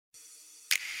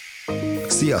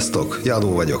Sziasztok,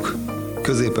 Jadó vagyok.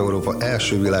 Közép-Európa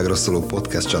első világra szóló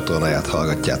podcast csatornáját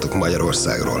hallgatjátok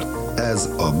Magyarországról. Ez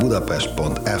a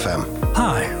Budapest.fm.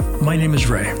 Hi, my name is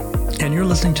Ray, and you're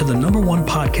listening to the number one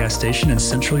podcast station in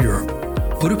Central Europe,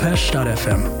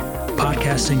 Budapest.fm,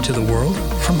 podcasting to the world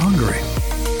from Hungary.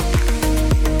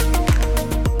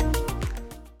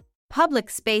 Public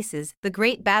spaces, the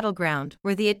great battleground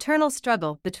where the eternal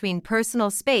struggle between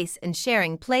personal space and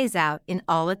sharing plays out in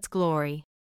all its glory.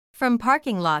 From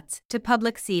parking lots to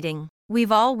public seating,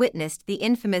 we've all witnessed the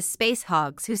infamous space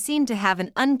hogs who seem to have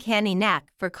an uncanny knack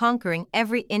for conquering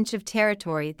every inch of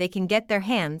territory they can get their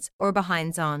hands or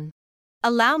behinds on.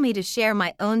 Allow me to share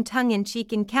my own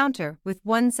tongue-in-cheek encounter with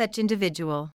one such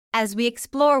individual, as we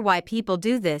explore why people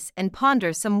do this and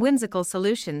ponder some whimsical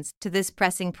solutions to this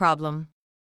pressing problem.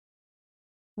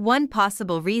 One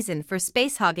possible reason for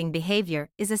space-hogging behavior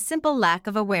is a simple lack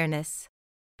of awareness.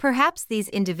 Perhaps these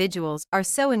individuals are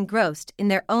so engrossed in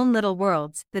their own little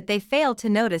worlds that they fail to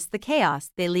notice the chaos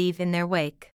they leave in their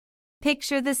wake.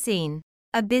 Picture the scene: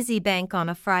 a busy bank on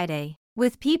a Friday,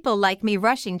 with people like me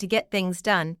rushing to get things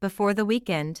done before the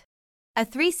weekend. A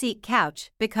 3-seat couch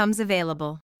becomes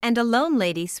available, and a lone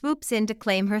lady swoops in to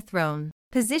claim her throne,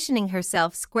 positioning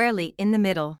herself squarely in the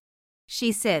middle.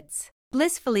 She sits,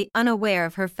 blissfully unaware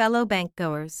of her fellow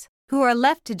bankgoers, who are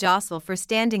left to jostle for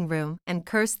standing room and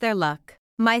curse their luck,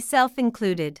 myself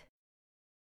included.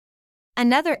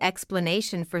 Another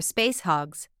explanation for space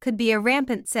hogs could be a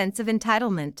rampant sense of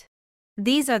entitlement.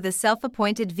 These are the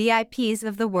self-appointed VIPs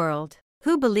of the world,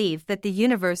 who believe that the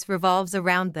universe revolves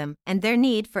around them and their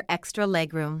need for extra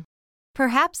legroom.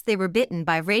 Perhaps they were bitten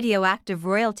by radioactive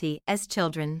royalty as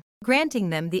children,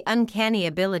 granting them the uncanny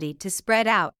ability to spread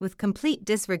out with complete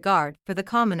disregard for the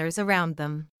commoners around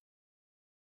them.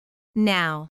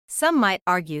 Now, some might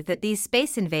argue that these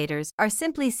space invaders are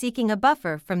simply seeking a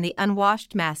buffer from the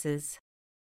unwashed masses.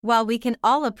 While we can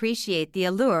all appreciate the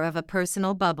allure of a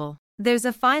personal bubble, there's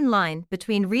a fine line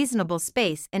between reasonable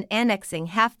space and annexing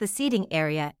half the seating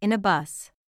area in a bus.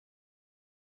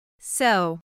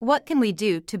 So, what can we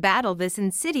do to battle this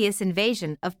insidious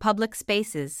invasion of public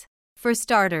spaces? For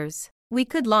starters, we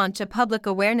could launch a public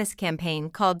awareness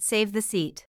campaign called Save the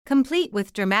Seat, complete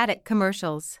with dramatic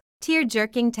commercials,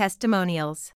 tear-jerking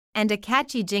testimonials, and a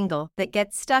catchy jingle that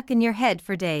gets stuck in your head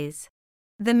for days.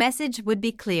 The message would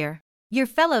be clear: your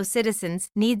fellow citizens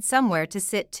need somewhere to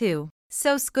sit too,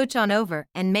 so scooch on over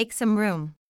and make some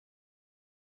room.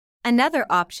 Another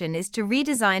option is to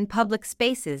redesign public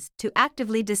spaces to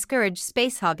actively discourage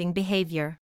space-hogging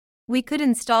behavior. We could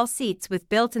install seats with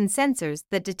built-in sensors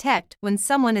that detect when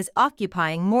someone is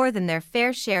occupying more than their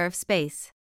fair share of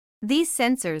space. These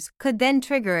sensors could then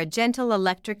trigger a gentle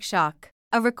electric shock,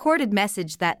 a recorded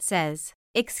message that says,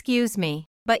 "Excuse me,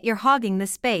 but you're hogging the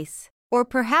space," or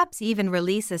perhaps even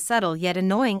release a subtle yet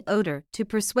annoying odor to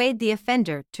persuade the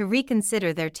offender to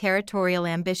reconsider their territorial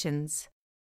ambitions.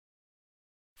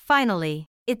 Finally,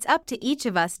 it's up to each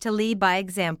of us to lead by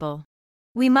example.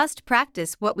 We must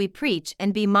practice what we preach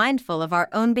and be mindful of our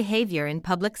own behavior in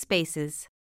public spaces.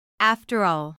 After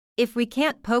all, if we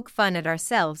can't poke fun at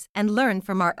ourselves and learn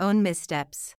from our own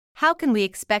missteps, how can we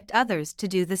expect others to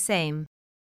do the same?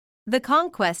 The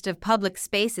conquest of public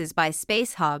spaces by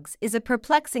space hogs is a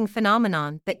perplexing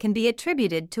phenomenon that can be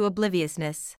attributed to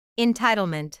obliviousness,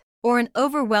 entitlement, or an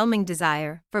overwhelming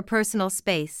desire for personal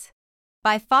space.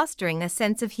 By fostering a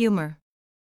sense of humor,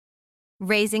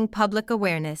 raising public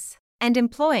awareness, and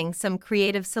employing some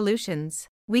creative solutions,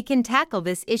 we can tackle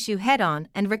this issue head-on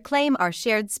and reclaim our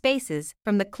shared spaces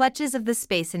from the clutches of the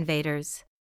space invaders.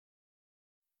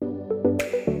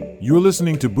 You're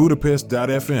listening to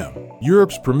Budapest.fm,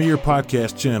 Europe's premier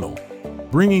podcast channel,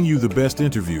 bringing you the best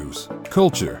interviews,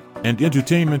 culture, and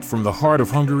entertainment from the heart of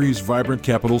Hungary's vibrant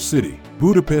capital city,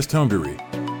 Budapest, Hungary.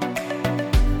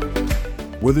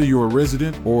 Whether you're a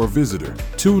resident or a visitor,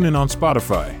 tune in on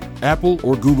Spotify, Apple,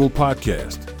 or Google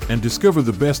Podcast, and discover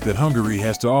the best that Hungary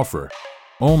has to offer,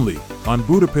 only on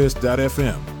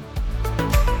Budapest.fm.